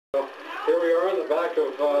Here we are in the back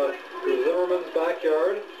of Zimmerman's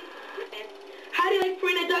backyard. How do you like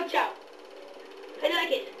Purina dog chow? How do you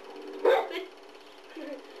like it? Good?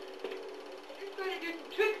 You're going to do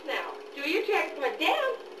some tricks now. Do your tricks. Come on,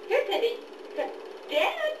 down. Here, Teddy. Down.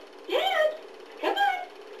 Down. Come on.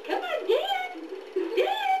 Come on, down.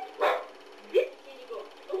 Down. Here you go.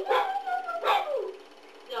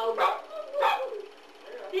 No.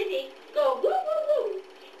 Teddy, go. Woo, woo, woo.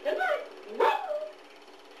 Come on. Woo.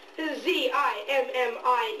 This is Zimmie,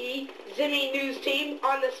 Zimmy News Team,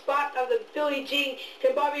 on the spot of the Billie Jean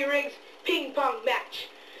and Bobby Riggs ping pong match.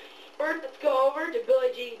 First, let's go over to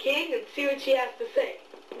Billie Jean King and see what she has to say.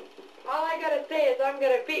 All I gotta say is I'm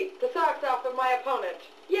gonna beat the socks off of my opponent.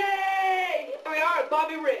 Yay! Here we are with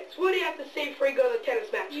Bobby Riggs. What do you have to say before you go to the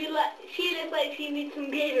tennis match? She looks like she needs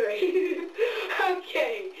some Gatorade.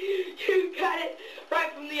 Okay, you got it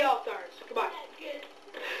right from the All-Stars. Come on.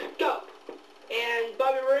 Go. And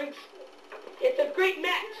Bobby Riggs, it's a great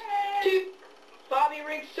match. Bobby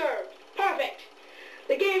Riggs served. Perfect.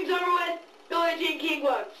 The game's over with. Billie Jean King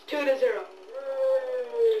wins. 2-0.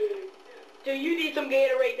 Do you need some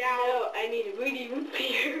Gatorade now? No, I need a Rudy root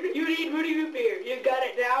beer. You need Rudy root beer. You got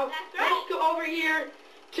it now? That's right. Let's go over here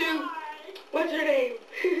to, what's her name?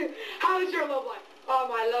 How's your love life? Oh,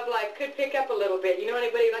 my love life could pick up a little bit. You know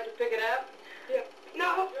anybody who'd like to pick it up? Yeah.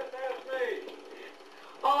 No. Just ask me.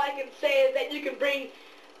 All I can say is that you can bring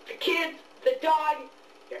the kids, the dog,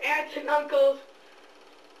 your aunts and uncles.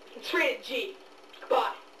 It's rated G.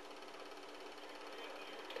 Goodbye.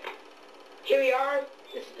 Here we are.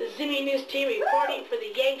 This is the Zimmy News Team reporting for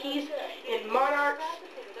the Yankees and Monarchs.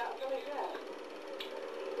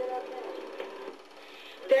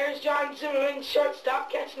 There's John Zimmerman,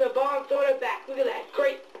 shortstop, catching the ball and throwing it back. Look at that.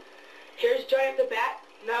 Great. Here's Johnny at the bat.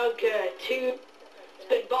 No good. Two. It's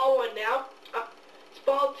been ball one now. It's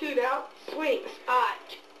ball two now. Swings.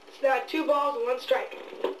 It's now 2 balls and 1 strike.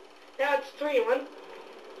 Now it's 3-1.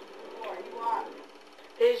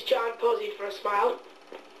 There's John Posey for a smile.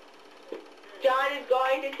 John is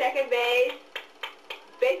going to second base.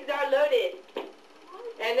 Bases are loaded.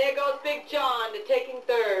 And there goes Big John to taking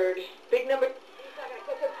third. Big number...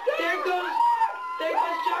 There goes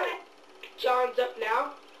Johnny. John's up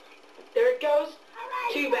now. There it goes.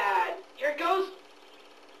 Too bad. Here it goes.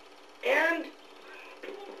 And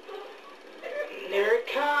there it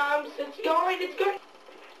comes. It's going. It's going.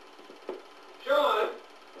 John,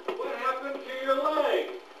 what happened to your leg?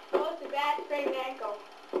 Oh, it's a bad sprained ankle.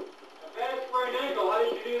 A bad sprained ankle. How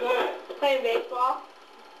did you do that? Playing baseball.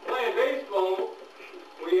 Playing baseball?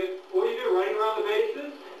 What do you do? Running around the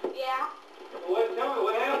bases? Yeah. Tell me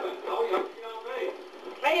what happened. How you get on base?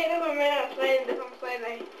 I hit him a minute. I'm playing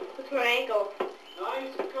with my ankle.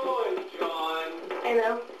 Nice going, John. I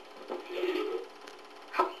know.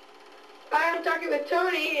 I'm talking with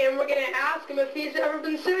Tony, and we're going to ask him if he's ever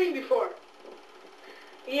been sailing before.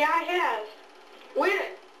 Yeah, I have.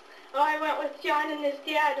 When? Oh, I went with John and his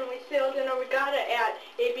dad, and we sailed in a regatta at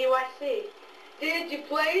ABYC. Did you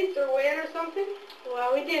place or win or something?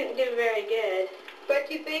 Well, we didn't do very good. But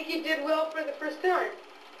you think you did well for the first time?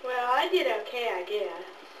 Well, I did okay, I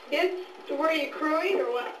guess. Were you crewing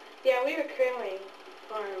or what? Yeah, we were crewing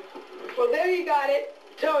for him. Well, there you got it.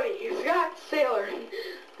 Tony, he's got sailor.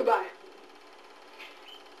 Goodbye.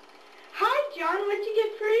 Hi, John. What'd you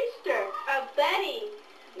get for Easter? A bunny.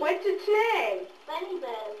 What's its name? Bunny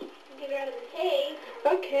Buzz. Get her out of the cave.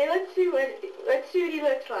 Okay, let's see what he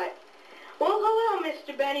looks like. Well, hello,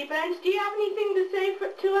 Mr. Benny Buns. Do you have anything to say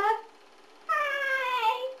to us?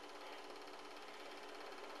 Hi.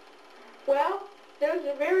 Well, those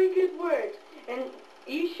are very good words. And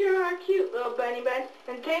you sure are cute, little Bunny Buns.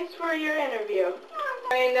 And thanks for your interview.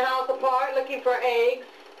 Tearing the house apart, looking for eggs.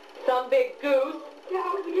 Some big goose.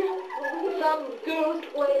 Some goose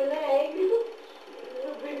laid an egg.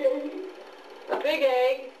 A big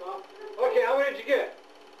egg. Okay, how many did you get?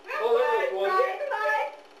 Oh, there was one.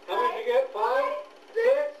 How many did you get? 5? 6?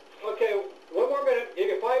 Okay, 1 more minute. You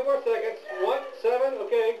get 5 more seconds. 1, 7,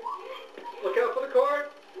 okay. Look out for the cord.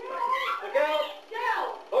 Look out.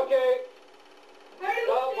 Okay.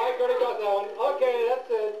 Oh, Mike already got that one. Okay, that's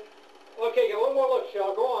it. Okay, get 1 more look,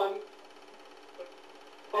 Shell. Go on.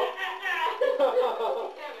 Oh.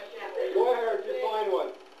 Go ahead, just find one.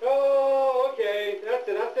 Oh, okay. That's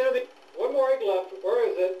it. That's it. 1 more egg left. Where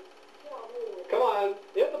is it? Come on.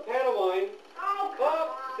 Hit the pantomime. Oh,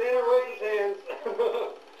 Santa Rose's hands.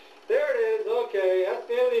 There it is. Okay, that's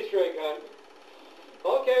the end of the Easter egg hunt.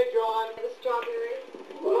 Okay, John. The strawberry.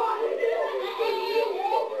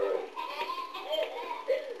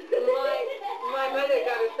 My mother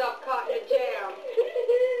got a